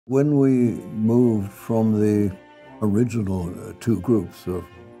When we moved from the original two groups of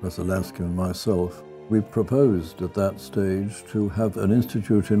Professor Lasky and myself, we proposed at that stage to have an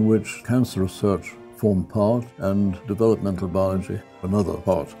institute in which cancer research formed part and developmental biology another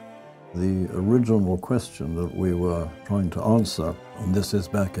part. The original question that we were trying to answer, and this is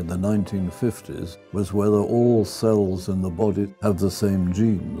back in the 1950s, was whether all cells in the body have the same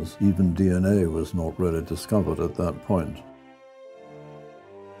genes. Even DNA was not really discovered at that point.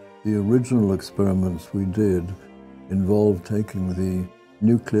 The original experiments we did involved taking the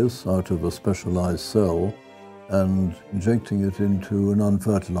nucleus out of a specialized cell and injecting it into an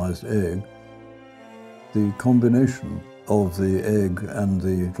unfertilized egg. The combination of the egg and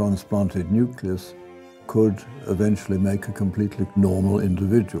the transplanted nucleus could eventually make a completely normal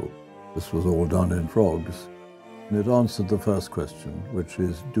individual. This was all done in frogs. And it answered the first question, which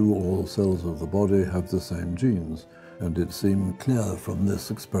is, do all cells of the body have the same genes? And it seemed clear from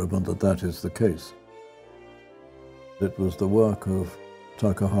this experiment that that is the case. It was the work of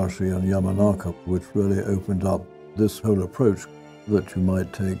Takahashi and Yamanaka which really opened up this whole approach, that you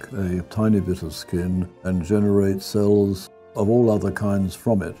might take a tiny bit of skin and generate cells of all other kinds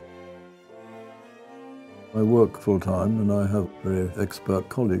from it. I work full-time and I have very expert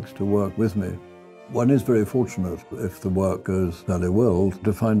colleagues to work with me. One is very fortunate, if the work goes fairly well,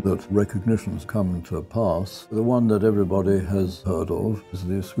 to find that recognitions come to pass. The one that everybody has heard of is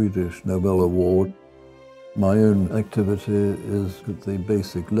the Swedish Nobel Award. My own activity is at the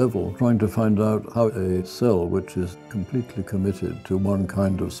basic level, trying to find out how a cell which is completely committed to one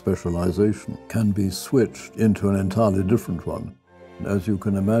kind of specialization can be switched into an entirely different one. As you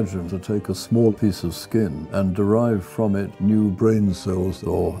can imagine, to take a small piece of skin and derive from it new brain cells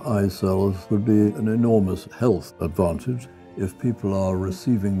or eye cells would be an enormous health advantage. If people are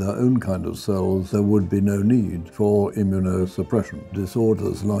receiving their own kind of cells, there would be no need for immunosuppression.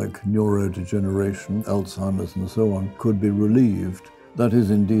 Disorders like neurodegeneration, Alzheimer's and so on could be relieved. That is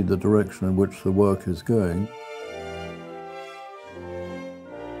indeed the direction in which the work is going.